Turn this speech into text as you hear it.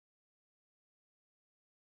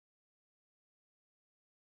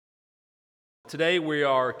Today we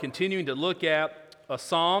are continuing to look at a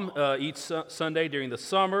psalm each Sunday during the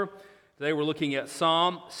summer. Today we're looking at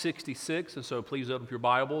Psalm 66, and so please open your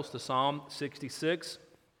Bibles to Psalm 66.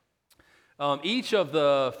 Each of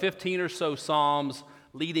the 15 or so psalms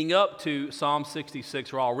leading up to Psalm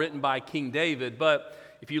 66 are all written by King David, but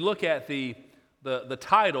if you look at the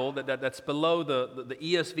title that's below the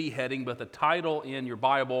ESV heading, but the title in your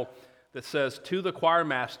Bible that says, "To the choir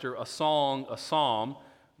master, a song, a psalm,"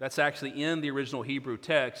 that's actually in the original Hebrew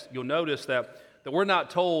text. You'll notice that we're not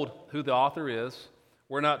told who the author is.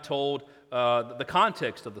 We're not told the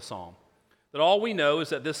context of the psalm. That all we know is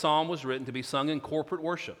that this psalm was written to be sung in corporate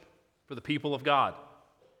worship for the people of God.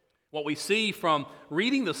 What we see from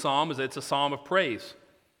reading the psalm is that it's a psalm of praise.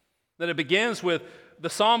 That it begins with the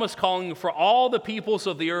psalmist calling for all the peoples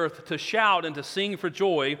of the earth to shout and to sing for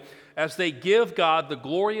joy as they give God the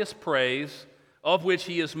glorious praise of which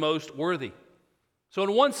he is most worthy. So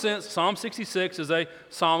in one sense, Psalm 66 is a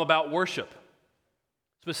psalm about worship,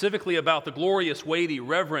 specifically about the glorious, weighty,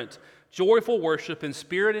 reverent, joyful worship in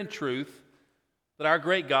spirit and truth that our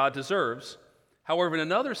great God deserves. However, in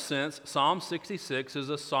another sense, Psalm 66 is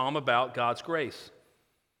a psalm about God's grace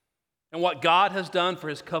and what God has done for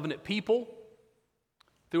his covenant people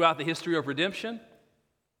throughout the history of redemption,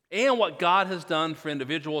 and what God has done for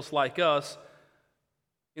individuals like us,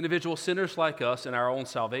 individual sinners like us, in our own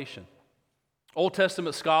salvation. Old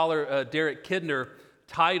Testament scholar Derek Kidner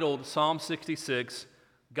titled Psalm 66,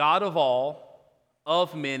 "God of all,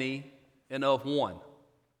 of many, and of one."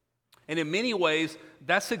 And in many ways,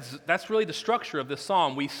 that's really the structure of this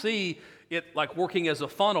psalm. We see it like working as a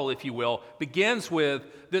funnel, if you will. Begins with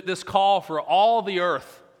this call for all the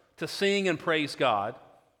earth to sing and praise God.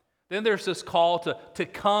 Then there's this call to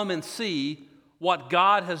come and see what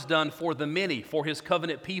God has done for the many, for his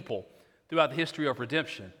covenant people throughout the history of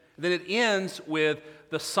redemption. And then it ends with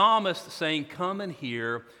the psalmist saying, "Come and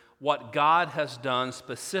hear what God has done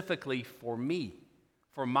specifically for me,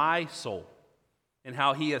 for my soul, and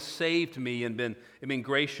how he has saved me and been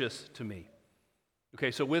gracious to me."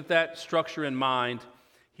 Okay, so with that structure in mind,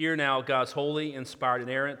 hear now God's holy, inspired,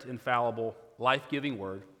 inerrant, infallible, life-giving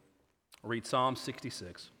word. I'll read Psalm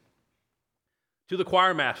 66. To the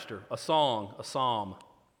choir master, a song, a psalm.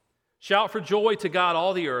 Shout for joy to God,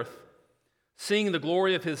 all the earth. Sing the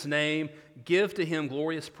glory of his name. Give to him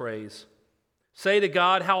glorious praise. Say to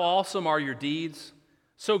God, how awesome are your deeds.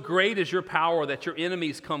 So great is your power that your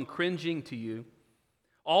enemies come cringing to you.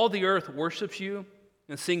 All the earth worships you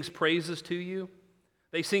and sings praises to you.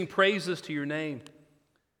 They sing praises to your name.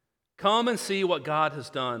 Come and see what God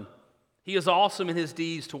has done. He is awesome in his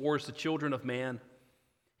deeds towards the children of man.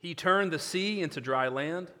 He turned the sea into dry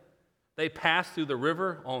land. They passed through the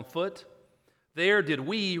river on foot. There did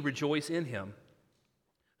we rejoice in him,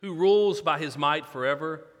 who rules by his might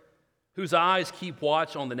forever, whose eyes keep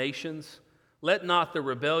watch on the nations. Let not the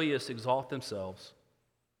rebellious exalt themselves.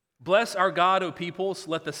 Bless our God, O peoples.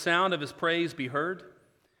 Let the sound of his praise be heard,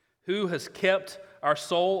 who has kept our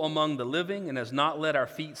soul among the living and has not let our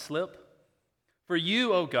feet slip. For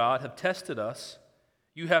you, O God, have tested us.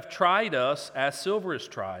 You have tried us as silver is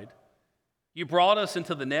tried. You brought us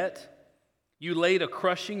into the net. You laid a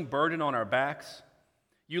crushing burden on our backs.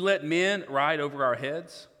 You let men ride over our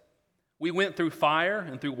heads. We went through fire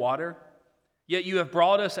and through water, yet you have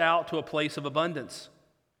brought us out to a place of abundance.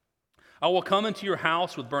 I will come into your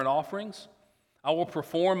house with burnt offerings. I will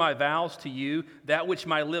perform my vows to you, that which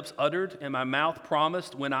my lips uttered and my mouth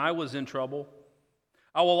promised when I was in trouble.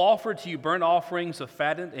 I will offer to you burnt offerings of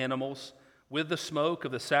fattened animals with the smoke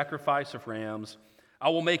of the sacrifice of rams. I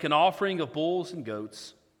will make an offering of bulls and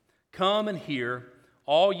goats. Come and hear,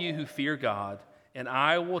 all you who fear God, and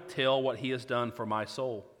I will tell what he has done for my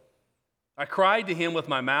soul. I cried to him with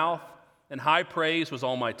my mouth, and high praise was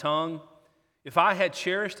on my tongue. If I had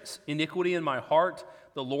cherished iniquity in my heart,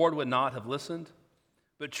 the Lord would not have listened.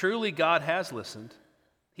 But truly God has listened.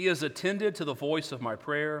 He has attended to the voice of my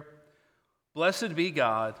prayer. Blessed be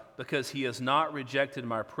God, because he has not rejected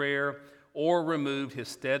my prayer or removed his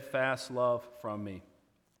steadfast love from me.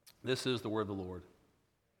 This is the word of the Lord.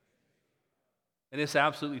 And it's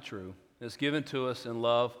absolutely true. It's given to us in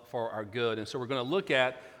love for our good. And so we're going to look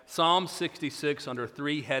at Psalm 66 under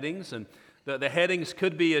three headings. And the headings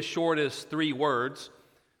could be as short as three words: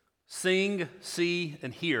 sing, see,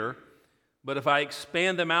 and hear. But if I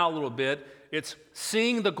expand them out a little bit, it's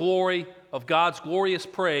sing the glory of God's glorious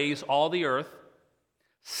praise, all the earth.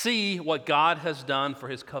 See what God has done for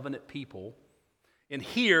his covenant people. And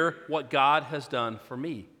hear what God has done for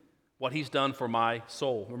me, what he's done for my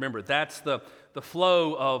soul. Remember, that's the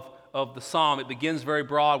flow of the psalm. It begins very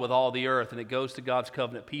broad with all the earth, and it goes to God's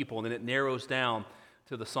covenant people, and then it narrows down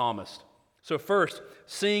to the psalmist. So first,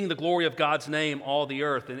 sing the glory of God's name, all the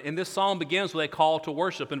earth. And this psalm begins with a call to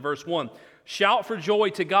worship in verse 1. Shout for joy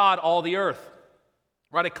to God, all the earth.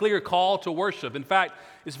 Right, a clear call to worship. In fact,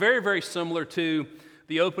 it's very, very similar to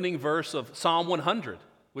the opening verse of Psalm 100,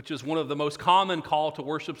 which is one of the most common call to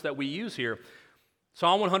worships that we use here.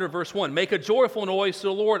 Psalm 100, verse 1, make a joyful noise to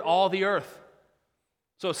the Lord, all the earth.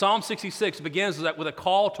 So Psalm 66 begins with a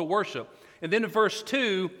call to worship. And then in verse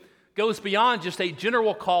 2 goes beyond just a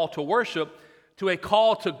general call to worship to a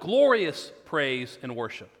call to glorious praise and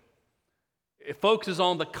worship. It focuses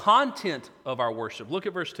on the content of our worship. Look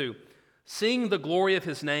at verse 2. Sing the glory of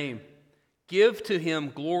his name. Give to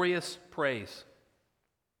him glorious praise.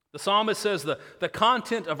 The psalmist says the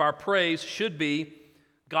content of our praise should be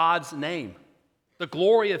God's name, the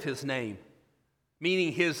glory of his name,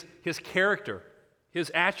 meaning his character,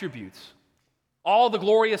 his attributes, all the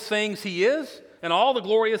glorious things he is and all the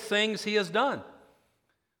glorious things he has done.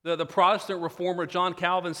 The Protestant reformer John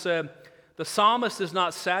Calvin said, the psalmist is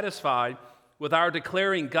not satisfied with our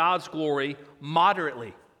declaring God's glory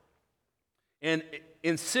moderately, and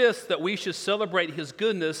insists that we should celebrate his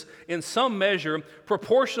goodness in some measure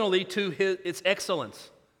proportionally to its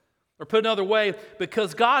excellence. Or put another way,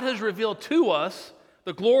 because God has revealed to us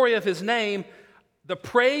the glory of his name, the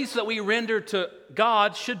praise that we render to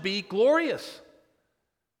God should be glorious.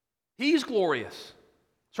 He's glorious.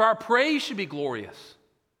 So our praise should be glorious,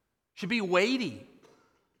 should be weighty,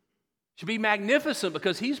 should be magnificent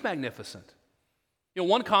because he's magnificent. You know,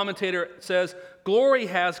 one commentator says, glory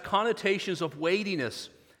has connotations of weightiness,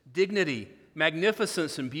 dignity,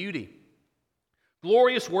 magnificence, and beauty.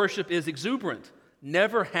 Glorious worship is exuberant,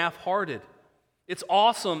 never half-hearted. It's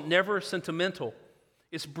awesome, never sentimental.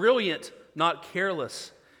 It's brilliant, not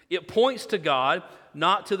careless. It points to God,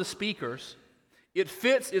 not to the speakers. It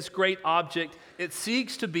fits its great object. It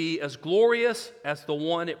seeks to be as glorious as the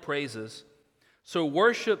one it praises. So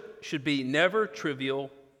worship should be never trivial,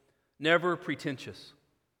 never pretentious.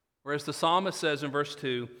 Whereas the psalmist says in verse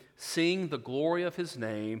 2, sing the glory of his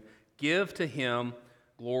name, give to him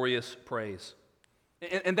glorious praise.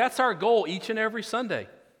 And that's our goal each and every Sunday.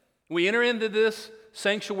 We enter into this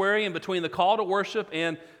sanctuary, and between the call to worship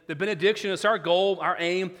and the benediction, it's our goal, our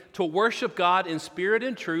aim, to worship God in spirit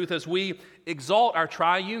and truth as we exalt our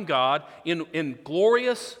triune God in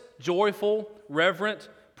glorious, joyful, reverent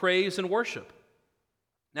praise and worship.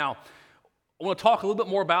 Now, I want to talk a little bit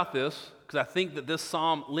more about this because I think that this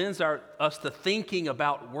psalm lends us to thinking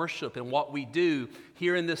about worship and what we do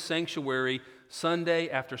here in this sanctuary Sunday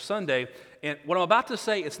after Sunday. And what I'm about to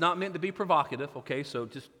say, it's not meant to be provocative, okay, so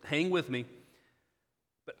just hang with me.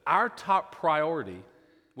 But our top priority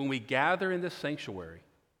when we gather in this sanctuary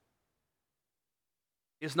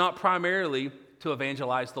is not primarily to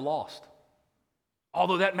evangelize the lost,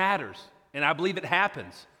 although that matters, and I believe it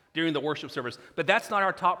happens during the worship service, but that's not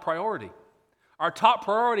our top priority. Our top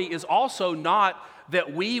priority is also not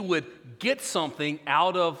that we would get something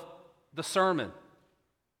out of the sermon,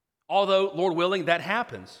 although, Lord willing, that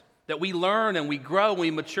happens, that we learn and we grow and we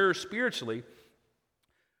mature spiritually.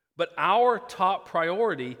 But our top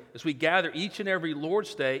priority as we gather each and every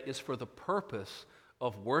Lord's Day is for the purpose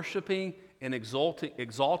of worshiping and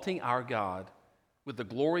exalting our God with the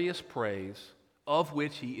glorious praise of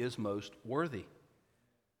which he is most worthy.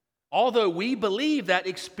 Although we believe that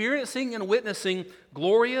experiencing and witnessing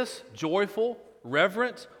glorious, joyful,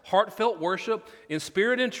 reverent, heartfelt worship in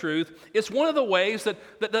spirit and truth is one of the ways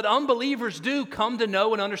that unbelievers do come to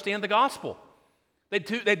know and understand the gospel. They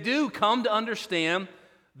do come to understand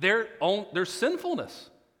their sinfulness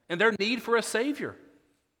and their need for a Savior.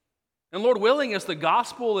 And Lord willing, as the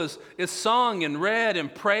gospel is sung and read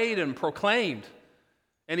and prayed and proclaimed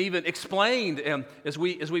and even explained, and as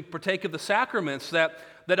we partake of the sacraments, that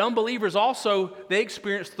unbelievers also, they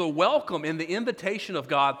experience the welcome and the invitation of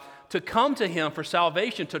God to come to him for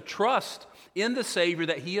salvation, to trust in the Savior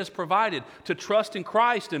that he has provided, to trust in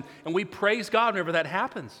Christ, and we praise God whenever that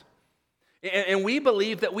happens. And we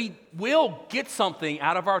believe that we will get something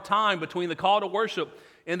out of our time between the call to worship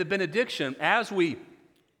and the benediction as we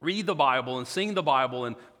read the Bible and sing the Bible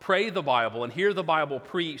and pray the Bible and hear the Bible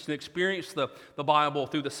preached and experience the Bible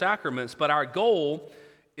through the sacraments. But our goal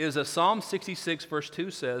is, as Psalm 66 verse 2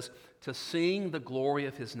 says, to sing the glory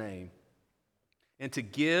of his name and to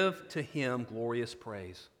give to him glorious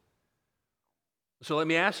praise. So let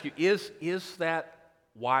me ask you, is that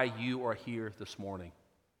why you are here this morning?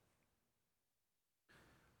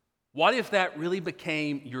 What if that really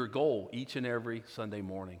became your goal each and every Sunday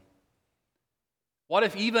morning? What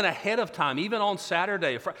if even ahead of time, even on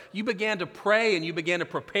Saturday, you began to pray and you began to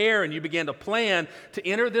prepare and you began to plan to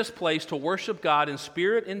enter this place to worship God in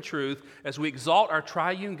spirit and truth as we exalt our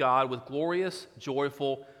triune God with glorious,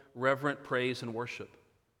 joyful, reverent praise and worship?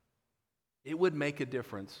 It would make a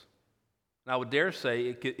difference. And I would dare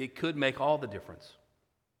say it could make all the difference.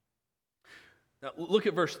 Now, look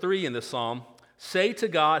at verse 3 in this psalm. Say to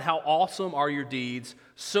God, how awesome are your deeds.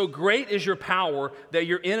 So great is your power that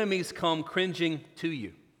your enemies come cringing to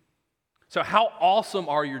you. So how awesome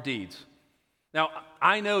are your deeds? Now,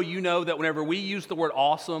 I know you know that whenever we use the word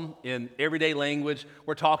awesome in everyday language,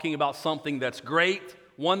 we're talking about something that's great,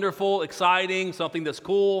 wonderful, exciting, something that's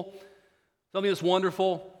cool, something that's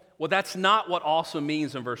wonderful. Well, that's not what awesome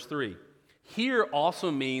means in verse 3. Here,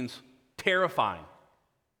 awesome means terrifying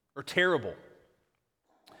or terrible.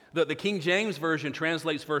 The King James Version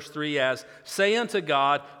translates verse 3 as, say unto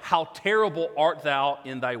God, how terrible art thou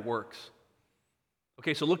in thy works.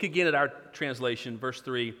 Okay, so look again at our translation, verse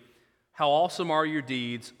 3. How awesome are your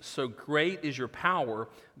deeds, so great is your power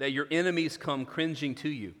that your enemies come cringing to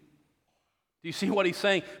you. Do you see what he's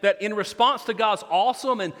saying? That in response to God's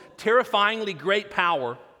awesome and terrifyingly great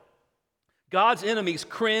power, God's enemies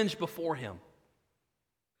cringe before him.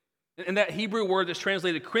 And that Hebrew word that's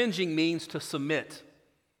translated cringing means to submit,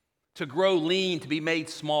 to grow lean, to be made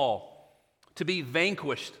small, to be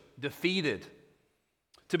vanquished, defeated,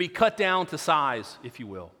 to be cut down to size, if you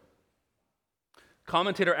will.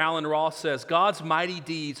 Commentator Alan Ross says, God's mighty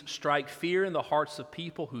deeds strike fear in the hearts of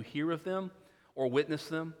people who hear of them or witness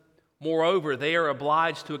them. Moreover, they are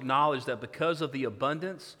obliged to acknowledge that because of the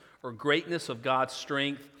abundance or greatness of God's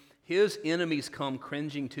strength, his enemies come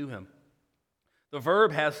cringing to him. The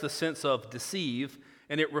verb has the sense of deceive,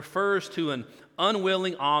 and it refers to an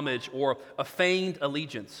unwilling homage or a feigned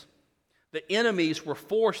allegiance. The enemies were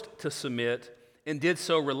forced to submit and did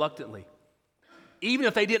so reluctantly. Even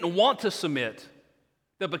if they didn't want to submit,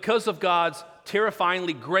 that because of God's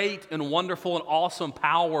terrifyingly great and wonderful and awesome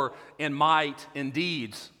power and might and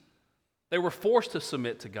deeds, they were forced to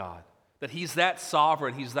submit to God. That he's that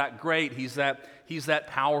sovereign, he's that great, he's that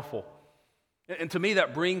powerful. And to me,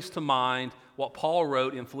 that brings to mind what Paul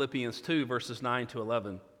wrote in Philippians 2, verses 9 to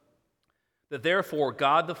 11. That therefore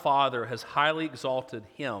God the Father has highly exalted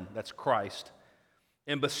him, that's Christ,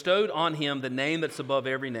 and bestowed on him the name that's above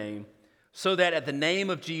every name, so that at the name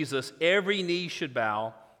of Jesus every knee should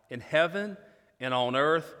bow in heaven and on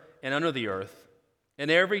earth and under the earth,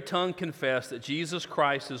 and every tongue confess that Jesus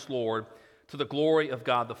Christ is Lord, to the glory of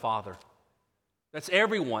God the Father. That's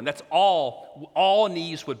everyone, that's all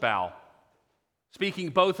knees would bow. Speaking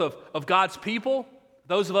both of God's people,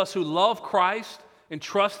 those of us who love Christ and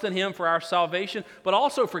trust in him for our salvation, but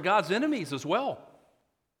also for God's enemies as well.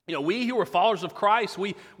 You know, we who are followers of Christ,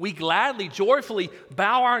 we gladly, joyfully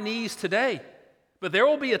bow our knees today. But there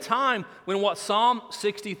will be a time when what Psalm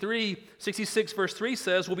 66 verse 3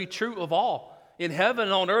 says will be true of all, in heaven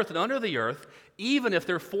and on earth and under the earth, even if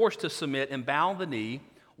they're forced to submit and bow the knee,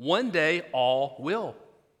 one day all will.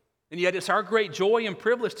 And yet it's our great joy and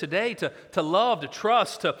privilege today to love, to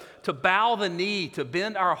trust, to bow the knee, to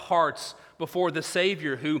bend our hearts before the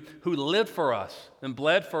Savior who lived for us and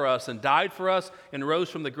bled for us and died for us and rose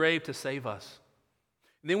from the grave to save us.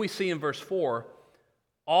 And then we see in verse 4,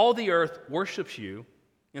 all the earth worships you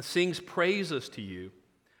and sings praises to you.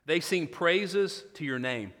 They sing praises to your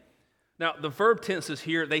name. Now, the verb tenses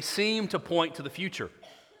here, they seem to point to the future,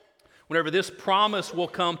 whenever this promise will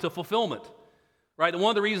come to fulfillment. Right? And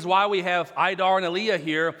one of the reasons why we have Idar and Aliyah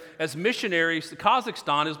here as missionaries to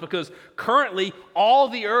Kazakhstan is because currently all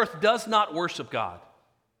the earth does not worship God.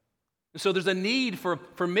 And so there's a need for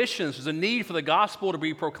missions. There's a need for the gospel to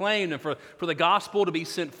be proclaimed and for the gospel to be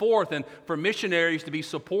sent forth and for missionaries to be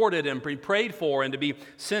supported and be prayed for and to be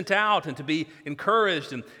sent out and to be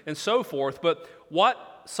encouraged and so forth. But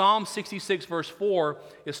what Psalm 66 verse 4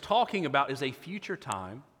 is talking about is a future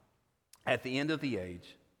time at the end of the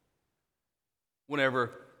age,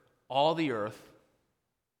 whenever all the earth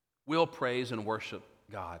will praise and worship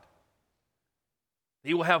God.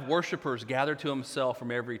 He will have worshipers gathered to himself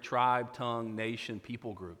from every tribe, tongue, nation,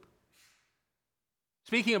 people group.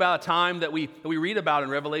 Speaking about a time that we read about in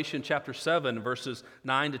Revelation chapter 7, verses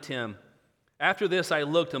 9 to 10. After this I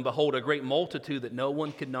looked, and behold, a great multitude that no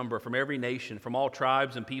one could number, from every nation, from all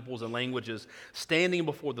tribes and peoples and languages, standing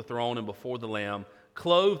before the throne and before the Lamb,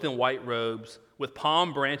 clothed in white robes, with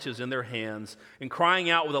palm branches in their hands, and crying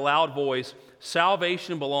out with a loud voice,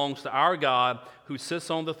 salvation belongs to our God who sits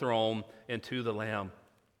on the throne and to the Lamb.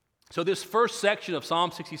 So this first section of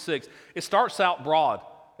Psalm 66, it starts out broad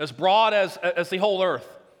as the whole earth.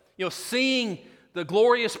 You know, singing the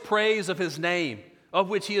glorious praise of his name, of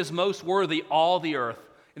which he is most worthy, all the earth.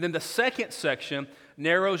 And then the second section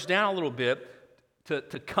narrows down a little bit to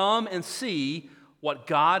come and see what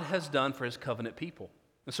God has done for his covenant people.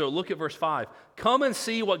 And so look at verse 5. Come and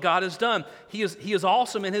see what God has done. He is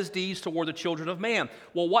awesome in his deeds toward the children of man.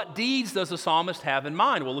 Well, what deeds does the psalmist have in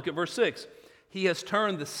mind? Well, look at verse 6. He has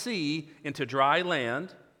turned the sea into dry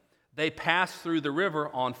land. They pass through the river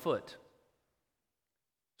on foot.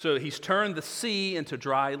 So he's turned the sea into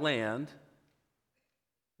dry land.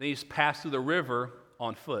 Then he's passed through the river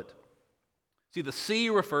on foot. See, the sea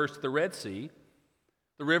refers to the Red Sea.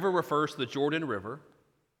 The river refers to the Jordan River.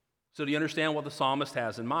 So do you understand what the psalmist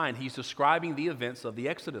has in mind? He's describing the events of the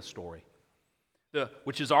Exodus story,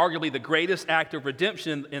 which is arguably the greatest act of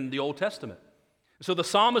redemption in the Old Testament. So the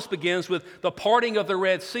psalmist begins with the parting of the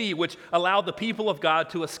Red Sea, which allowed the people of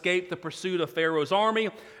God to escape the pursuit of Pharaoh's army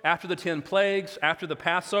after the 10 plagues, after the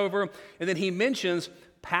Passover. And then he mentions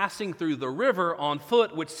passing through the river on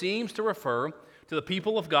foot, which seems to refer to the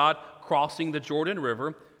people of God crossing the Jordan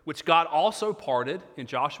River, which God also parted in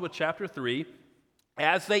Joshua chapter 3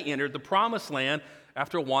 as they entered the Promised Land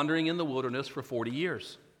after wandering in the wilderness for 40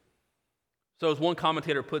 years. So as one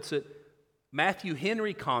commentator puts it, Matthew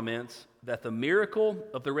Henry comments that the miracle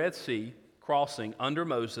of the Red Sea crossing under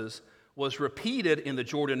Moses was repeated in the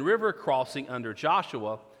Jordan River crossing under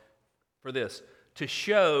Joshua for this, to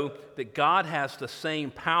show that God has the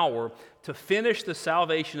same power to finish the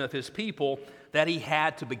salvation of his people that he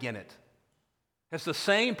had to begin it. Has the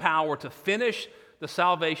same power to finish the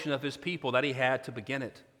salvation of his people that he had to begin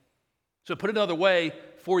it. So put another way,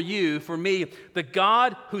 for you, for me, the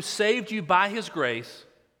God who saved you by his grace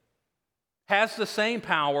has the same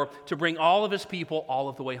power to bring all of his people all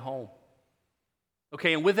of the way home.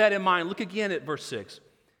 Okay, and with that in mind, look again at verse 6.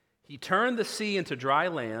 He turned the sea into dry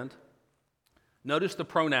land. Notice the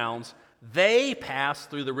pronouns. They passed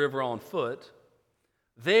through the river on foot.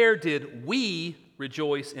 There did we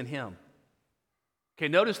rejoice in him. Okay,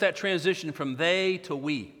 notice that transition from they to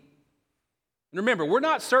we. And remember, we're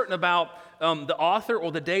not certain about the author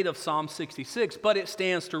or the date of Psalm 66, but it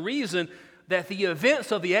stands to reason that the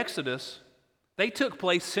events of the Exodus, they took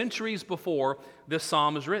place centuries before this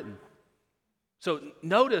psalm is written. So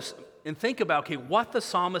notice and think about, okay, what the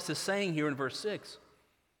psalmist is saying here in verse 6.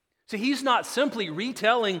 See, he's not simply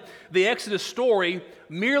retelling the Exodus story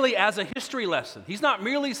merely as a history lesson. He's not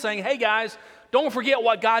merely saying, hey guys, don't forget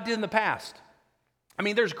what God did in the past. I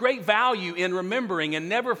mean, there's great value in remembering and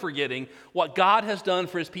never forgetting what God has done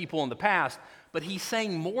for his people in the past, but he's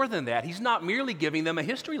saying more than that. He's not merely giving them a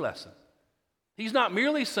history lesson. He's not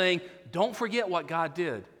merely saying, don't forget what God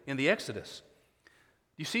did in the Exodus.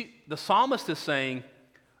 You see, the psalmist is saying,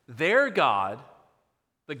 their God,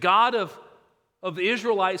 the God of the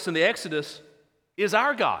Israelites in the Exodus, is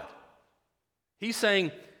our God. He's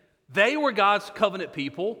saying, they were God's covenant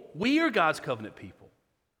people, we are God's covenant people.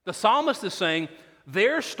 The psalmist is saying,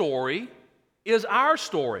 their story is our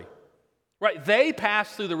story, right? They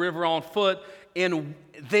passed through the river on foot, and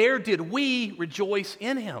there did we rejoice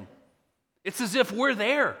in him. It's as if we're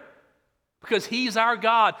there because he's our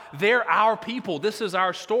God. They're our people. This is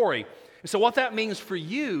our story. And so what that means for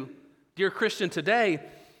you, dear Christian, today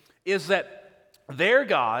is that their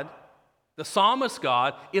God, the psalmist's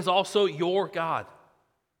God, is also your God.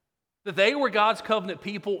 That they were God's covenant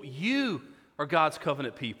people, you are God's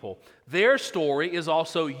covenant people. Their story is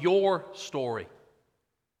also your story.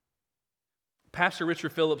 Pastor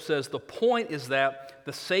Richard Phillips says, the point is that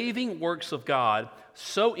the saving works of God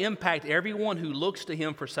so impact everyone who looks to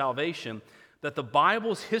him for salvation that the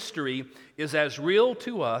Bible's history is as real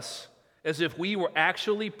to us as if we were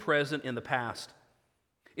actually present in the past.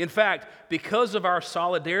 In fact, because of our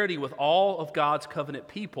solidarity with all of God's covenant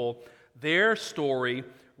people, their story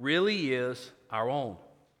really is our own.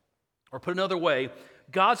 Or put another way,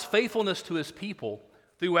 God's faithfulness to his people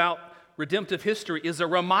throughout redemptive history is a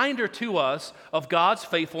reminder to us of God's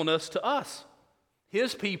faithfulness to us,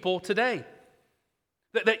 his people today.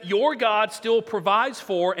 That your God still provides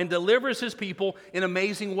for and delivers his people in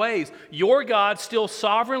amazing ways. Your God still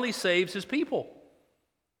sovereignly saves his people.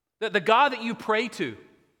 That the God that you pray to,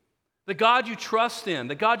 the God you trust in,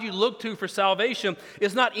 the God you look to for salvation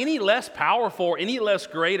is not any less powerful or any less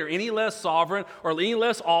great or any less sovereign or any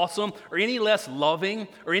less awesome or any less loving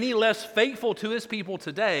or any less faithful to his people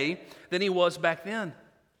today than he was back then.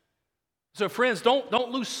 So friends,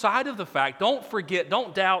 don't lose sight of the fact, don't forget,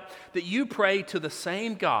 don't doubt that you pray to the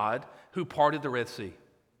same God who parted the Red Sea.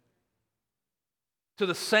 To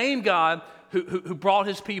the same God who brought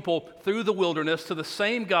his people through the wilderness, to the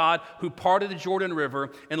same God who parted the Jordan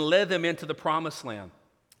River and led them into the Promised Land.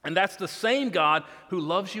 And that's the same God who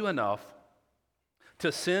loves you enough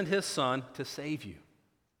to send his Son to save you.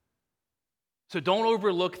 So don't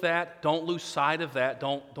overlook that. Don't lose sight of that.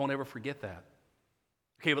 Don't ever forget that.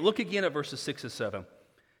 Okay, but look again at verses 6 and 7.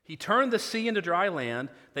 He turned the sea into dry land.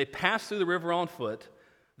 They passed through the river on foot.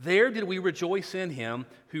 There did we rejoice in him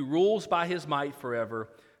who rules by his might forever,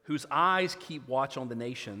 whose eyes keep watch on the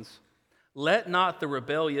nations. Let not the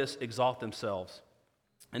rebellious exalt themselves.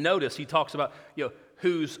 And notice he talks about,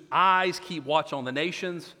 whose eyes keep watch on the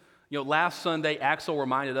nations. Last Sunday, Axel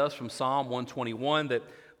reminded us from Psalm 121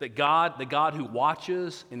 that God, the God who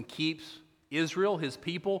watches and keeps Israel, his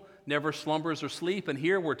people, never slumbers or sleep. And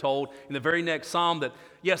here we're told in the very next psalm that,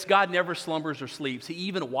 yes, God never slumbers or sleeps. He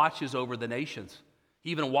even watches over the nations. He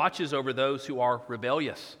even watches over those who are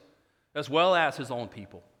rebellious, as well as his own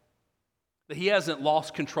people. That he hasn't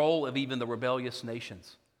lost control of even the rebellious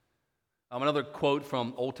nations. Another quote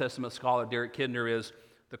from Old Testament scholar Derek Kidner is,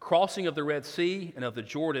 "The crossing of the Red Sea and of the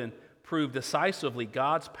Jordan proved decisively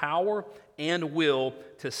God's power and will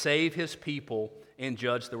to save his people and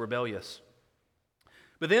judge the rebellious."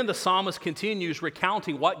 But then the psalmist continues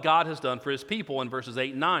recounting what God has done for his people in verses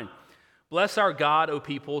 8 and 9. "Bless our God, O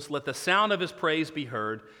peoples, let the sound of his praise be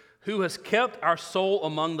heard, who has kept our soul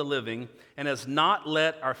among the living and has not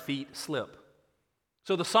let our feet slip."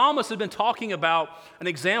 So the psalmist had been talking about an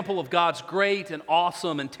example of God's great and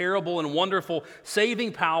awesome and terrible and wonderful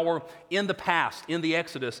saving power in the past, in the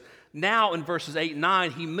Exodus. Now in verses 8 and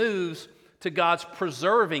 9, he moves to God's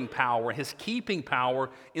preserving power, his keeping power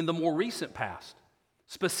in the more recent past.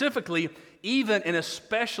 Specifically, even and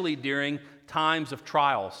especially during times of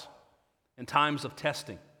trials and times of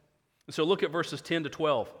testing. And so look at verses 10 to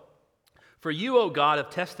 12. "For you, O God, have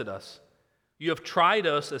tested us. You have tried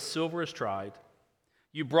us as silver is tried.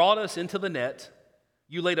 You brought us into the net.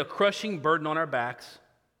 You laid a crushing burden on our backs.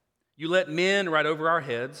 You let men ride over our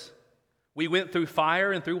heads. We went through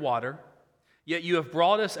fire and through water, yet you have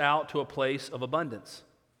brought us out to a place of abundance."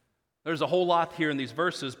 There's a whole lot here in these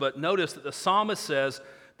verses, but notice that the psalmist says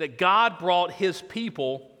that God brought his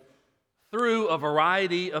people through a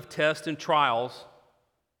variety of tests and trials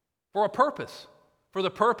for a purpose, for the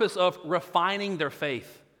purpose of refining their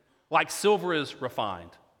faith, like silver is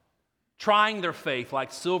refined. Trying their faith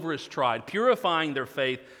like silver is tried, purifying their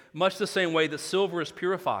faith much the same way that silver is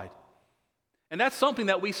purified. And that's something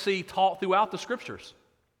that we see taught throughout the Scriptures.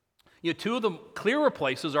 Two of the clearer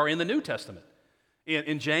places are in the New Testament.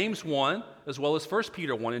 In James 1, as well as 1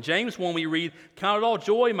 Peter 1. In James 1, we read, "Count it all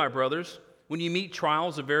joy, my brothers, when you meet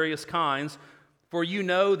trials of various kinds, for you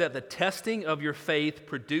know that the testing of your faith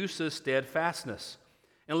produces steadfastness.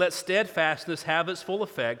 And let steadfastness have its full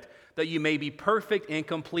effect, that you may be perfect and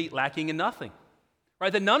complete, lacking in nothing."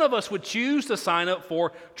 Right? That none of us would choose to sign up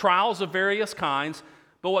for trials of various kinds,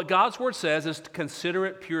 but what God's Word says is to consider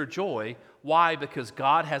it pure joy. Why? Because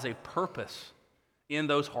God has a purpose in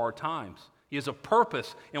those hard times. He has a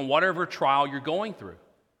purpose in whatever trial you're going through.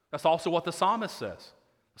 That's also what the psalmist says.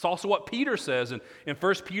 It's also what Peter says in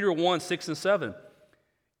 1 Peter 1, 6 and 7.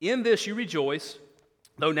 "In this you rejoice,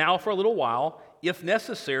 though now for a little while, if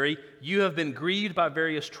necessary, you have been grieved by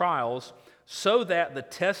various trials, so that the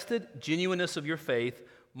tested genuineness of your faith,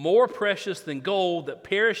 more precious than gold that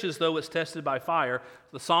perishes though it's tested by fire."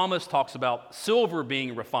 The psalmist talks about silver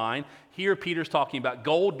being refined. Here Peter's talking about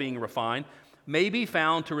gold being refined. "May be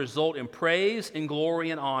found to result in praise and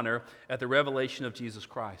glory and honor at the revelation of Jesus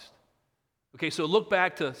Christ." Okay, so look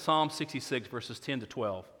back to Psalm 66, verses 10 to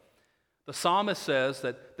 12. The psalmist says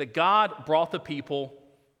that God brought the people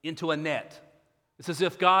into a net. It's as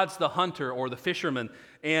if God's the hunter or the fisherman,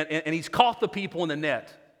 and he's caught the people in the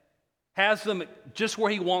net. Has them just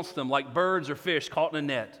where he wants them, like birds or fish caught in a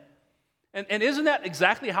net. And isn't that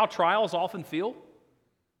exactly how trials often feel?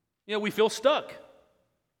 We feel stuck.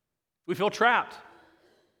 We feel trapped.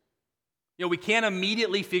 We can't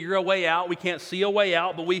immediately figure a way out. We can't see a way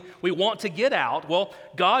out, but we want to get out. Well,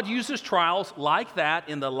 God uses trials like that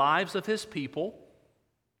in the lives of his people.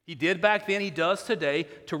 He did back then, he does today,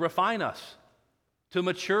 to refine us, to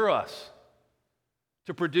mature us,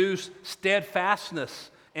 to produce steadfastness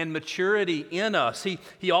and maturity in us.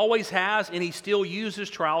 He always has, and he still uses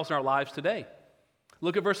trials in our lives today.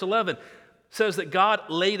 Look at verse 11. It says that God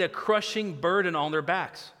laid a crushing burden on their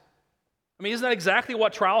backs. I mean, isn't that exactly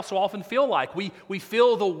what trials so often feel like? We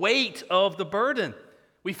feel the weight of the burden.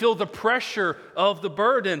 We feel the pressure of the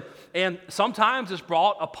burden. And sometimes it's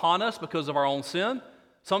brought upon us because of our own sin.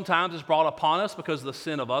 Sometimes it's brought upon us because of the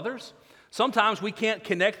sin of others. Sometimes we can't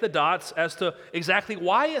connect the dots as to exactly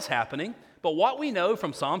why it's happening. But what we know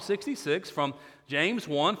from Psalm 66, from James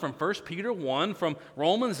 1, from 1 Peter 1, from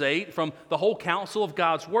Romans 8, from the whole counsel of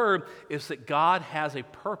God's Word, is that God has a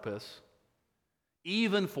purpose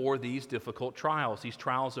even for these difficult trials, these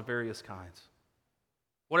trials of various kinds.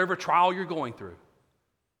 Whatever trial you're going through.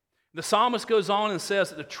 The psalmist goes on and says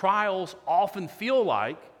that the trials often feel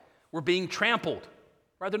like we're being trampled,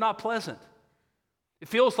 rather not pleasant. It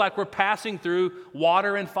feels like we're passing through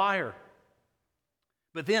water and fire.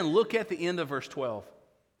 But then look at the end of verse 12.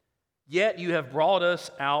 Yet you have brought us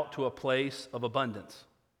out to a place of abundance.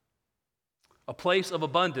 A place of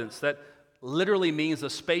abundance that literally means a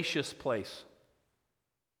spacious place.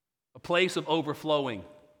 A place of overflowing.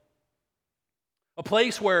 A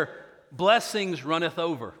place where blessings runneth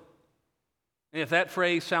over. And if that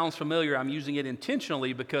phrase sounds familiar, I'm using it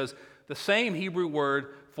intentionally because the same Hebrew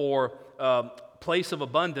word for place of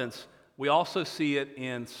abundance, we also see it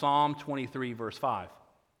in Psalm 23, verse 5.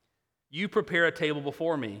 You prepare a table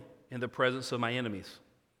before me in the presence of my enemies.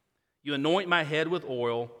 You anoint my head with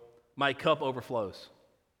oil, my cup overflows.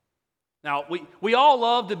 Now, we all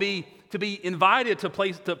love to be invited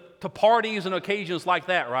to parties and occasions like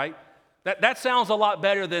that, right? That sounds a lot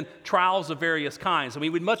better than trials of various kinds. I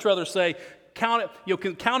mean, we'd much rather say, count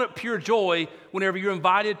it pure joy whenever you're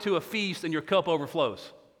invited to a feast and your cup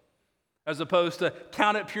overflows, as opposed to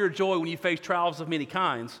count it pure joy when you face trials of many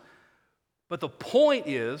kinds. But the point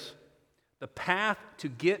is, the path to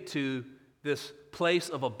get to this place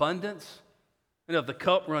of abundance and of the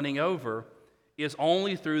cup running over is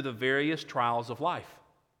only through the various trials of life.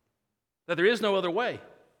 That there is no other way.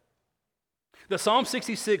 The Psalm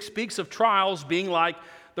 66 speaks of trials being like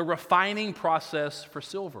the refining process for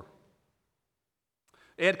silver.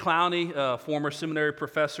 Ed Clowney, a former seminary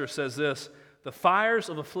professor, says this: the fires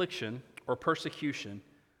of affliction or persecution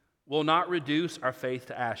will not reduce our faith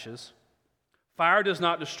to ashes. Fire does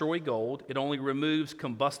not destroy gold, it only removes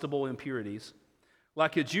combustible impurities.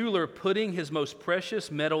 Like a jeweler putting his most precious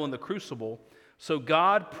metal in the crucible, so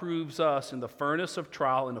God proves us in the furnace of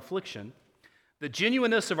trial and affliction. The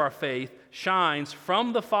genuineness of our faith shines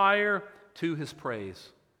from the fire to his praise.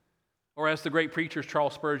 Or as the great preacher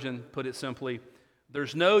Charles Spurgeon put it simply,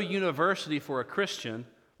 there's no university for a Christian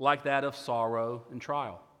like that of sorrow and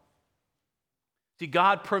trial. See,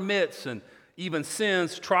 God permits and even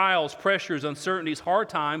sends trials, pressures, uncertainties, hard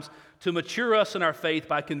times to mature us in our faith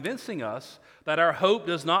by convincing us that our hope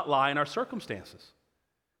does not lie in our circumstances,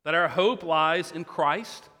 that our hope lies in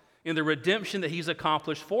Christ, in the redemption that he's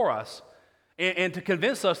accomplished for us, and to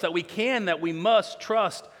convince us that we must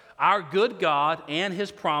trust our good God and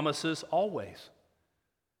his promises always.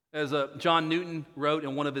 As John Newton wrote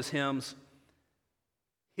in one of his hymns,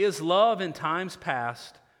 his love in times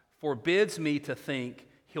past forbids me to think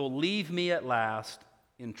he'll leave me at last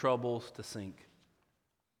in troubles to sink.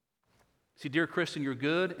 See, dear Christian, your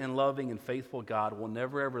good and loving and faithful God will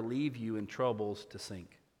never ever leave you in troubles to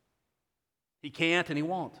sink. He can't and he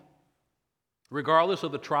won't. Regardless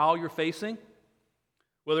of the trial you're facing,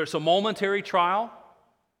 whether it's a momentary trial,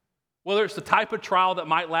 whether it's the type of trial that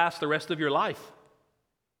might last the rest of your life,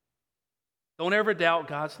 don't ever doubt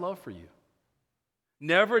God's love for you.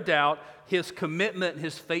 Never doubt his commitment,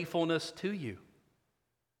 his faithfulness to you.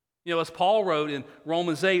 You know, as Paul wrote in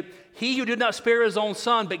Romans 8, he who did not spare his own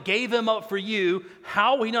son, but gave him up for you,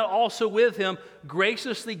 how will he not also with him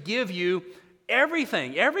graciously give you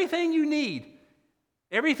everything you need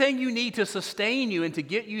to sustain you and to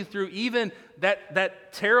get you through even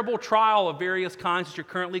that terrible trial of various kinds that you're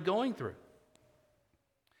currently going through.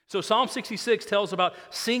 So Psalm 66 tells about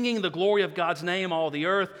singing the glory of God's name all the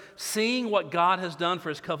earth, seeing what God has done for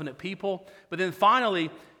his covenant people, but then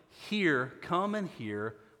finally, come and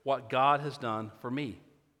hear what God has done for me.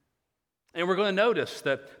 And we're going to notice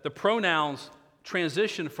that the pronouns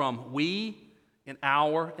transition from we and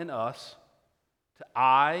our and us to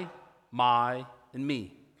I, my, and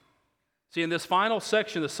me. See, in this final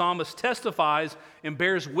section, the psalmist testifies and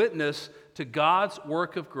bears witness to God's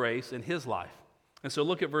work of grace in his life. And so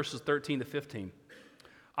look at verses 13 to 15.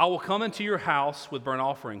 I will come into your house with burnt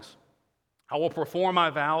offerings. I will perform my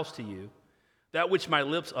vows to you, that which my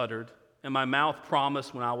lips uttered and my mouth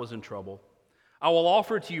promised when I was in trouble. I will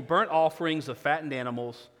offer to you burnt offerings of fattened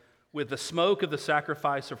animals with the smoke of the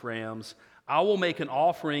sacrifice of rams. I will make an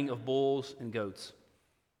offering of bulls and goats.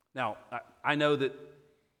 Now, I know that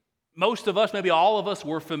most of us, maybe all of us,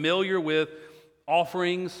 were familiar with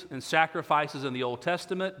offerings and sacrifices in the Old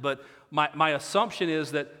Testament, but my assumption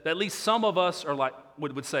is that at least some of us are like,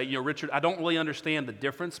 would say, Richard, I don't really understand the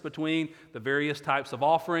difference between the various types of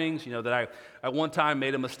offerings. That I at one time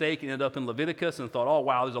made a mistake and ended up in Leviticus and thought, oh,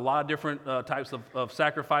 wow, there's a lot of different types of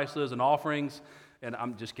sacrifices and offerings. And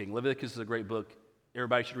I'm just kidding. Leviticus is a great book.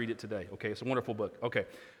 Everybody should read it today. Okay, it's a wonderful book. Okay.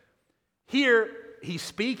 Here, he's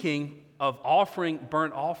speaking of offering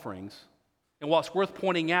burnt offerings And what's worth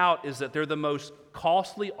pointing out is that they're the most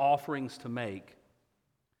costly offerings to make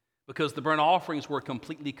because the burnt offerings were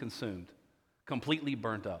completely consumed, completely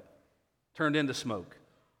burnt up, turned into smoke.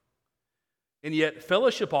 And yet,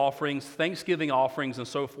 fellowship offerings, Thanksgiving offerings, and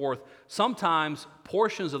so forth, sometimes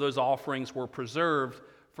portions of those offerings were preserved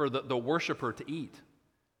for the worshiper to eat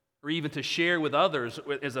or even to share with others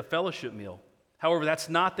as a fellowship meal. However, that's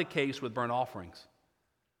not the case with burnt offerings.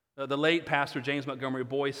 The late Pastor James Montgomery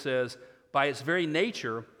Boyce says, by its very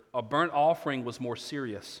nature, a burnt offering was more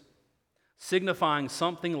serious, signifying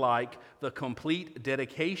something like the complete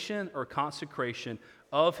dedication or consecration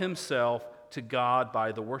of himself to God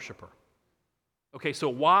by the worshiper. Okay, so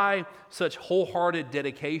why such wholehearted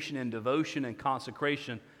dedication and devotion and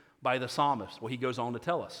consecration by the psalmist? Well, he goes on to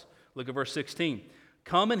tell us. Look at verse 16.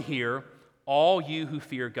 Come and hear, all you who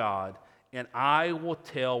fear God, and I will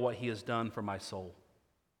tell what he has done for my soul.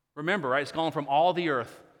 Remember, right? It's gone from all the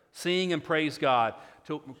earth, sing and praise God,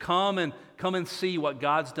 to come and see what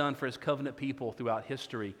God's done for his covenant people throughout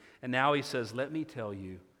history. And now he says, let me tell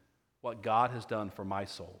you what God has done for my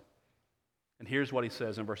soul. And here's what he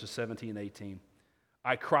says in verses 17 and 18.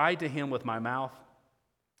 I cried to him with my mouth,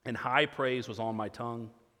 and high praise was on my tongue.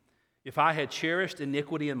 If I had cherished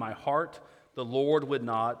iniquity in my heart, the Lord would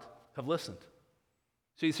not have listened.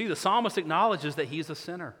 So you see, the psalmist acknowledges that he's a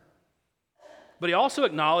sinner. But he also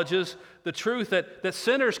acknowledges the truth that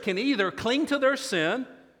sinners can either cling to their sin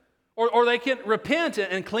or they can repent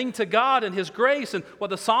and cling to God and his grace. And what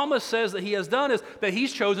the psalmist says that he has done is that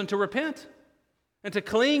he's chosen to repent and to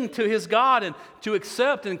cling to his God and to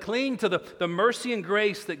accept and cling to the mercy and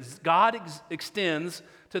grace that God extends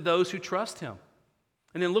to those who trust him.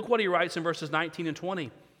 And then look what he writes in verses 19 and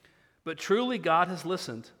 20. But truly God has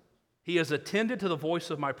listened. He has attended to the voice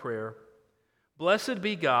of my prayer. Blessed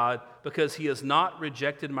be God, because he has not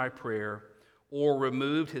rejected my prayer or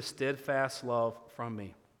removed his steadfast love from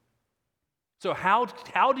me. So how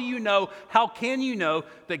do you know, how can you know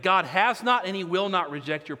that God has not and he will not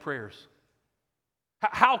reject your prayers?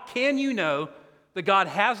 How can you know that God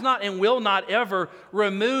has not and will not ever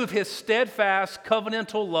remove his steadfast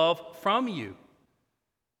covenantal love from you?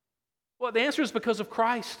 Well, the answer is because of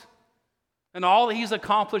Christ and all that he's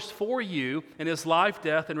accomplished for you in his life,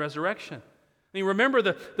 death, and resurrection. I mean, remember,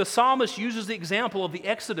 the psalmist uses the example of the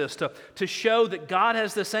Exodus to show that God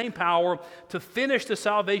has the same power to finish the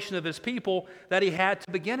salvation of his people that he had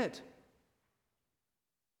to begin it.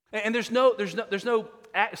 And it's no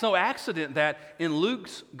accident that in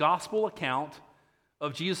Luke's gospel account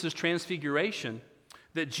of Jesus' transfiguration,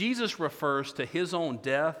 that Jesus refers to his own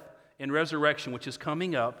death and resurrection, which is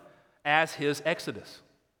coming up, as his Exodus.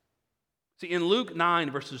 See, in Luke 9,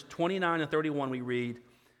 verses 29 and 31, we read,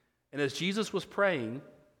 and as Jesus was praying,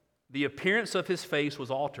 the appearance of his face was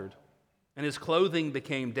altered, and his clothing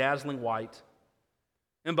became dazzling white.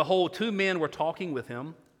 And behold, two men were talking with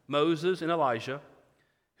him, Moses and Elijah,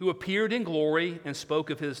 who appeared in glory and spoke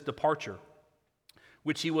of his departure,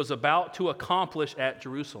 which he was about to accomplish at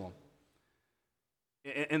Jerusalem.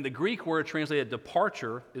 And the Greek word translated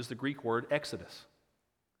departure is the Greek word exodus.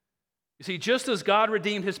 You see, just as God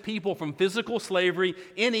redeemed his people from physical slavery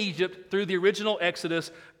in Egypt through the original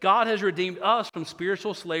Exodus, God has redeemed us from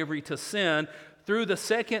spiritual slavery to sin through the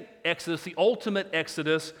second Exodus, the ultimate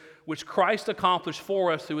Exodus, which Christ accomplished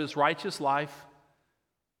for us through his righteous life,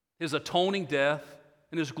 his atoning death,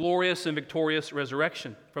 and his glorious and victorious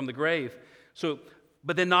resurrection from the grave.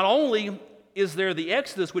 But then not only is there the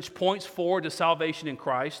Exodus, which points forward to salvation in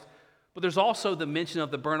Christ, but there's also the mention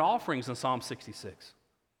of the burnt offerings in Psalm 66.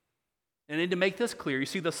 And I need to make this clear. You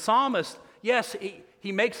see, the psalmist, yes,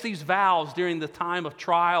 he makes these vows during the time of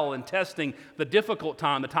trial and testing, the difficult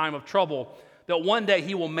time, the time of trouble, that one day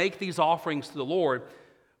he will make these offerings to the Lord.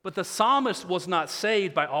 But the psalmist was not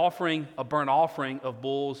saved by offering a burnt offering of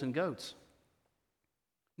bulls and goats.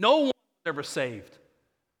 No one was ever saved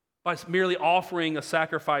by merely offering a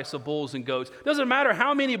sacrifice of bulls and goats. Doesn't matter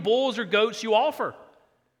how many bulls or goats you offer.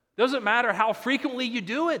 Doesn't matter how frequently you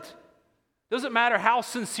do it. Doesn't matter how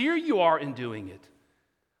sincere you are in doing it.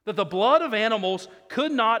 That the blood of animals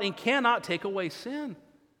could not and cannot take away sin.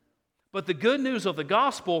 But the good news of the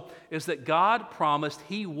gospel is that God promised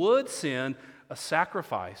he would send a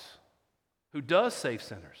sacrifice who does save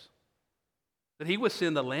sinners. That he would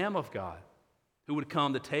send the Lamb of God who would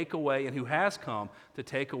come to take away and who has come to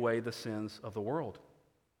take away the sins of the world.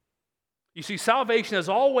 You see, salvation has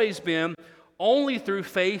always been only through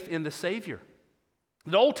faith in the Savior.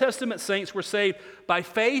 The Old Testament saints were saved by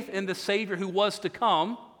faith in the Savior who was to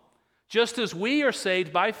come, just as we are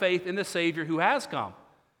saved by faith in the Savior who has come.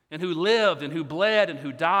 and who lived and who bled and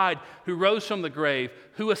who died, who rose from the grave,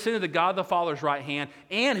 who ascended to God the Father's right hand,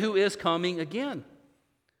 and who is coming again.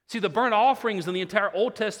 See, the burnt offerings in the entire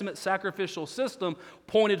Old Testament sacrificial system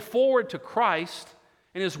pointed forward to Christ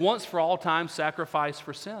and his once for all time sacrifice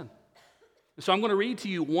for sin. So I'm going to read to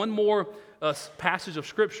you one more passage of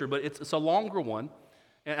Scripture, but it's a longer one.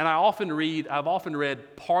 And I've often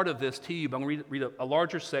read part of this to you, but I'm going to read a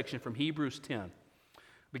larger section from Hebrews 10,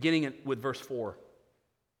 beginning with verse 4.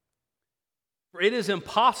 For it is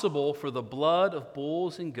impossible for the blood of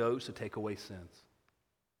bulls and goats to take away sins.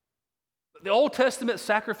 The Old Testament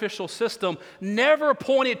sacrificial system never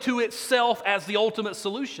pointed to itself as the ultimate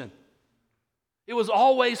solution. It was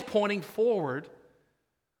always pointing forward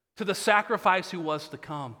to the sacrifice who was to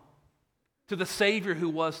come, to the Savior who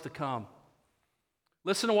was to come.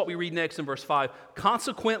 Listen to what we read next in verse 5.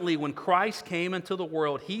 Consequently, when Christ came into the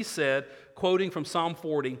world, he said, quoting from Psalm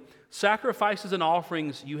 40, sacrifices and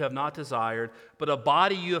offerings you have not desired, but a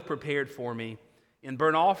body you have prepared for me. In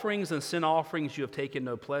burnt offerings and sin offerings you have taken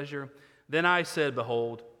no pleasure. Then I said,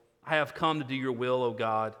 behold, I have come to do your will, O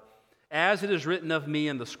God, as it is written of me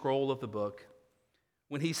in the scroll of the book.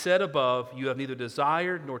 When he said above, you have neither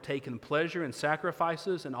desired nor taken pleasure in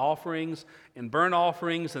sacrifices and offerings, in burnt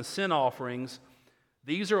offerings and sin offerings,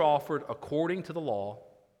 these are offered according to the law.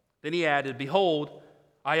 Then he added, behold,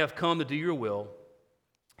 I have come to do your will.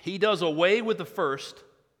 He does away with the first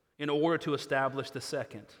in order to establish the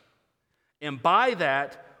second. And by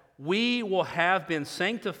that, we will have been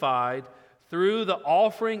sanctified through the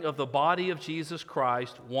offering of the body of Jesus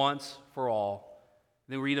Christ once for all.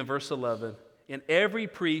 Then we read in verse 11, and every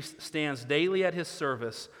priest stands daily at his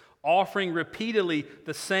service, offering repeatedly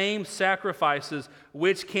the same sacrifices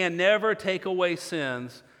which can never take away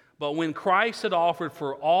sins. But when Christ had offered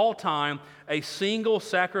for all time a single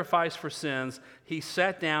sacrifice for sins, he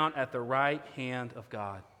sat down at the right hand of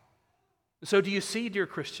God. So do you see, dear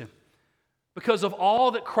Christian, because of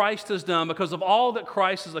all that Christ has done, because of all that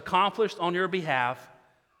Christ has accomplished on your behalf,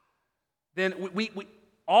 then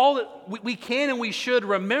we can and we should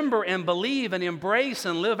remember and believe and embrace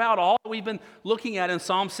and live out all that we've been looking at in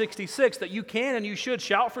Psalm 66, that you can and you should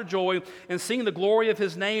shout for joy and sing the glory of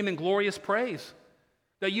his name in glorious praise.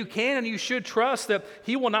 That you can and you should trust that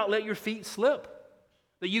he will not let your feet slip.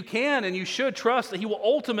 That you can and you should trust that he will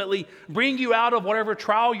ultimately bring you out of whatever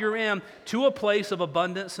trial you're in to a place of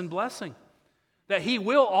abundance and blessing. That he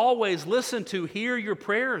will always listen to, hear your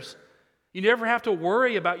prayers. You never have to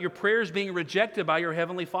worry about your prayers being rejected by your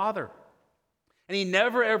Heavenly Father. And he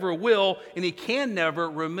never ever will, and he can never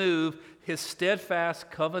remove his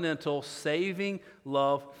steadfast, covenantal, saving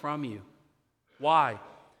love from you. Why?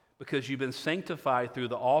 Because you've been sanctified through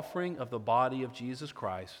the offering of the body of Jesus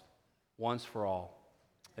Christ once for all.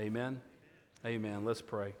 Amen? Amen. Let's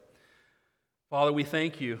pray. Father, we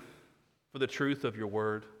thank you for the truth of your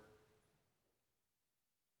word,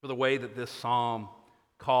 for the way that this psalm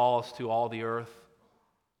calls to all the earth,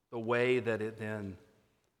 the way that it then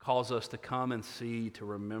calls us to come and see, to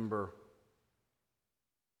remember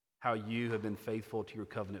how you have been faithful to your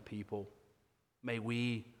covenant people. May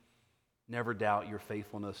we never doubt your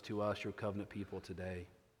faithfulness to us, your covenant people, today.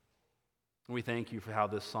 And we thank you for how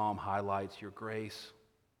this psalm highlights your grace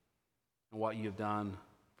and what you have done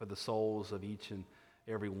for the souls of each and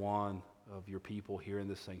every one of your people here in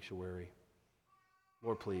this sanctuary.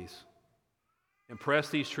 Lord, please, impress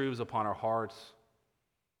these truths upon our hearts,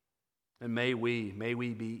 and may we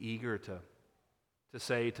be eager to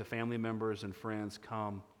say to family members and friends,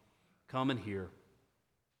 come and hear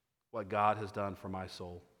what God has done for my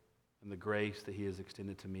soul and the grace that he has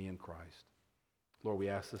extended to me in Christ. Lord, we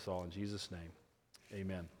ask this all in Jesus' name.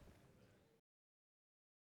 Amen.